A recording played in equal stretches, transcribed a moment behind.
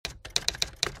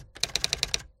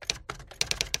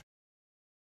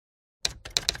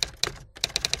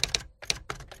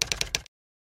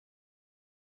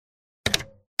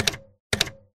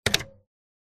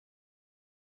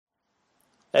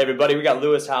Hey everybody, we got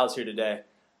Lewis Howes here today.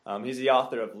 He's the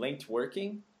author of Linked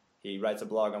Working. He writes a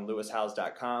blog on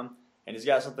lewishowes.com, and he's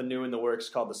got something new in the works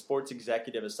called the Sports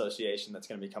Executive Association that's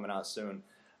going to be coming out soon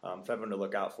for everyone to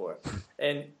look out for.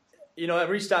 And, you know, I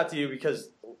reached out to you because,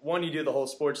 one, you do the whole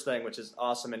sports thing, which is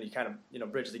awesome, and you kind of, you know,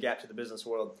 bridge the gap to the business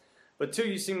world. But two,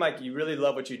 you seem like you really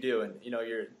love what you do, and, you know,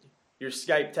 your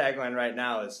Skype tagline right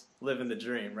now is living the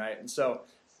dream, right? And so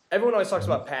everyone always talks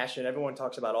about passion. Everyone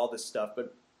talks about all this stuff,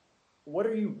 but what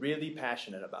are you really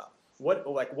passionate about? What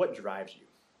drives you?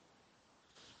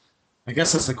 I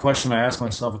guess that's the question I asked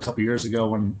myself a couple years ago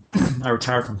when I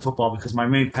retired from football, because my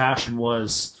main passion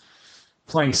was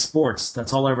playing sports.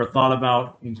 That's all I ever thought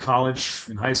about in college,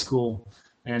 in high school,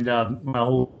 and my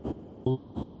whole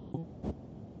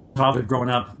childhood growing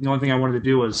up. The only thing I wanted to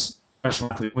do was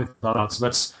professional athlete with thought out. So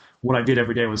that's what I did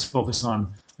every day, was focus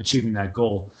on achieving that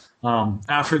goal.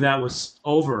 After that was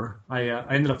over, I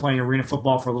ended up playing arena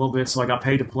football for a little bit, so I got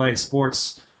paid to play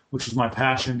sports, which was my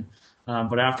passion.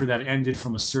 But after that ended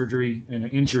from a surgery and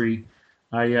an injury,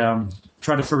 I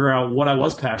tried to figure out what I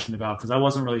was passionate about, because I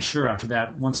wasn't really sure after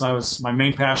that. Once my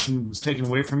main passion was taken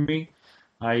away from me,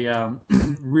 I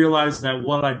realized that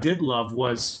what I did love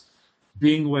was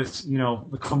being with, you know,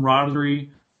 the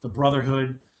camaraderie, the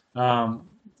brotherhood,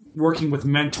 working with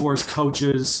mentors,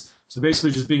 coaches. So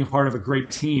basically just being a part of a great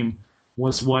team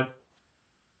was what,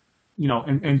 you know,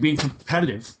 and being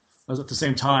competitive at the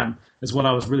same time is what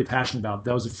I was really passionate about.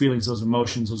 Those feelings, those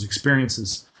emotions, those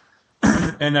experiences.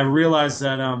 And I realized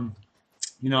that,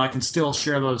 you know, I can still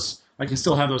share those, I can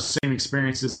still have those same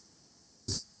experiences,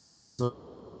 those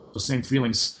same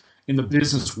feelings in the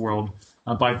business world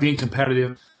by being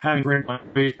competitive, having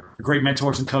great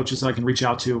mentors and coaches that I can reach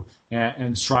out to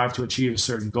and strive to achieve a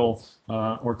certain goal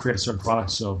or create a certain product.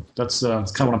 So that's kind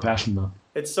of what I'm passionate about.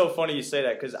 It's so funny you say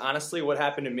that, because honestly what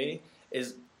happened to me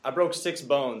is I broke 6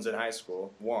 bones in high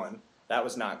school. 1, that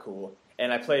was not cool.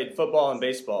 And I played football and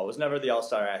baseball. I was never the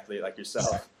all-star athlete like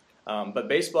yourself. But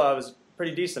baseball, I was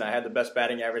pretty decent. I had the best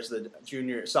batting average the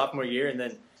sophomore year, and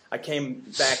then I came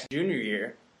back junior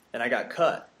year and I got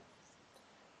cut.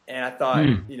 And I thought,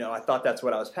 you know, I thought that's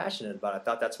what I was passionate about. I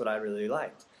thought that's what I really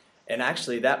liked. And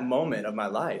actually, that moment of my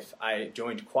life, I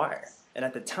joined choir. And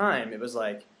at the time, it was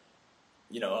like,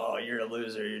 you know, oh, you're a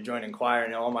loser. You're joining choir.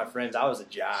 And all my friends, I was a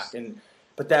jock.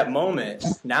 But that moment,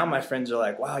 now my friends are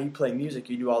like, wow, you play music.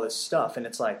 You do all this stuff. And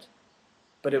it's like,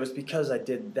 but it was because I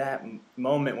did that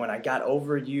moment when I got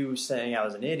over you saying I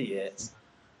was an idiot,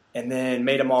 and then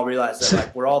made them all realize that,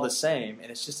 like, we're all the same. And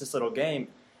it's just this little game.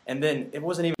 And then it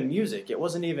wasn't even music. It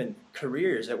wasn't even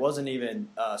careers. It wasn't even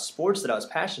sports that I was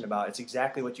passionate about. It's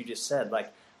exactly what you just said.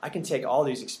 Like, I can take all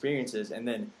these experiences, and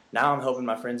then now I'm helping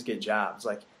my friends get jobs.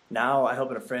 Like, now I'm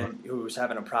helping a friend who's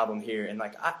having a problem here. And,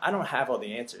 like, I don't have all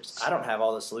the answers. I don't have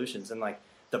all the solutions. And, like,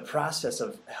 the process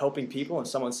of helping people and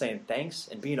someone saying thanks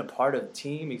and being a part of the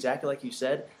team, exactly like you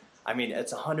said, I mean,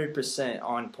 it's 100%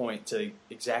 on point to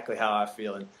exactly how I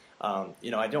feel. And you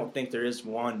know, I don't think there is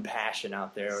one passion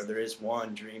out there, or there is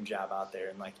one dream job out there.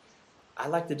 And, like, I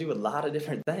like to do a lot of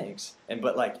different things.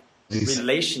 But, like,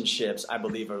 relationships, I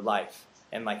believe, are life.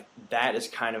 And, like, that is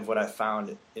kind of what I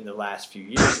found in the last few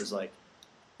years, is, like,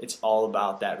 it's all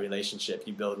about that relationship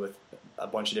you build with a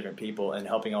bunch of different people, and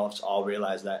helping us all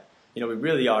realize that, you know, we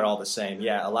really are all the same.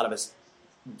 Yeah, a lot of us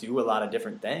do a lot of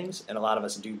different things, and a lot of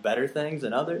us do better things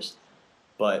than others.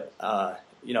 But,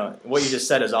 you know, what you just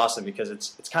said is awesome, because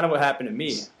it's kind of what happened to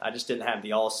me. I just didn't have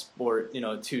the all-sport, you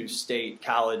know, 2-state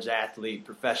college athlete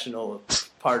professional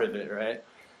part of it, right?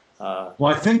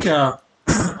 Well, I think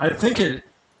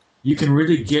you can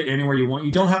really get anywhere you want.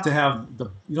 You don't have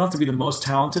to be the most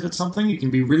talented at something. You can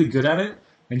be really good at it,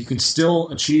 and you can still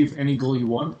achieve any goal you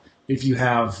want if you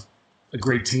have a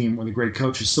great team with great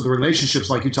coaches. So the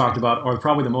relationships, like you talked about, are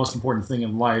probably the most important thing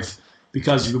in life,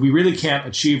 because we really can't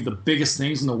achieve the biggest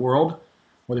things in the world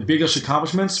or the biggest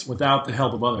accomplishments without the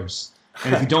help of others.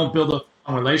 And if you don't build up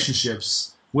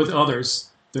relationships with others,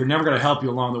 they're never going to help you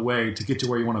along the way to get to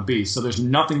where you want to be. So there's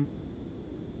nothing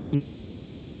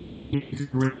you can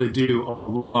really do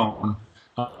alone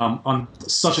on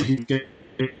such a huge scale.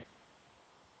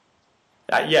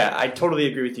 Yeah, I totally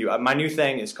agree with you. My new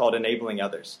thing is called enabling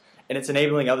others. And it's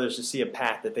enabling others to see a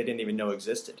path that they didn't even know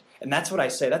existed. And that's what I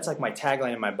say. That's like my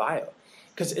tagline in my bio.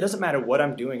 Because it doesn't matter what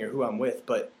I'm doing or who I'm with,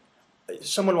 but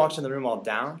someone walks in the room all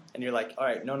down, and you're like, all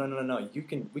right, no,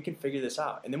 we can figure this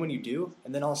out. And then when you do,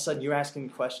 and then all of a sudden you're asking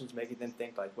questions, making them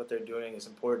think like what they're doing is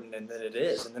important, and then it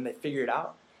is, and then they figure it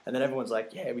out, and then everyone's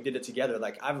like, yeah, we did it together.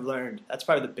 Like, I've learned, that's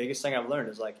probably the biggest thing I've learned,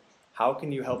 is like, how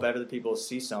can you help other people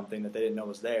see something that they didn't know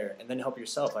was there, and then help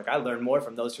yourself? Like, I learn more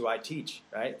from those who I teach,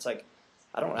 right? It's like,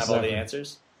 I don't have all the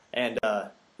answers, and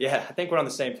Yeah, I think we're on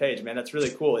the same page, man. That's really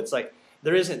cool. It's like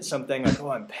there isn't something like, oh,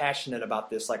 I'm passionate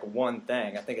about this like one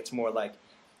thing. I think it's more like,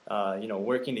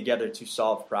 working together to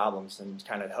solve problems and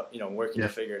kind of, working to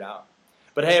figure it out.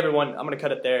 But hey, everyone, I'm going to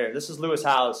cut it there. This is Lewis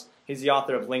Howes. He's the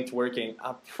author of Linked Working.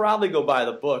 I'll probably go buy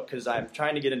the book because I'm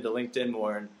trying to get into LinkedIn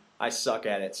more, and I suck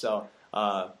at it. So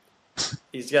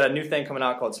he's got a new thing coming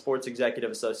out called Sports Executive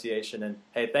Association. And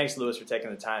hey, thanks, Lewis, for taking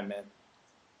the time, man.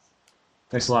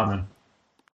 Thanks a lot, man.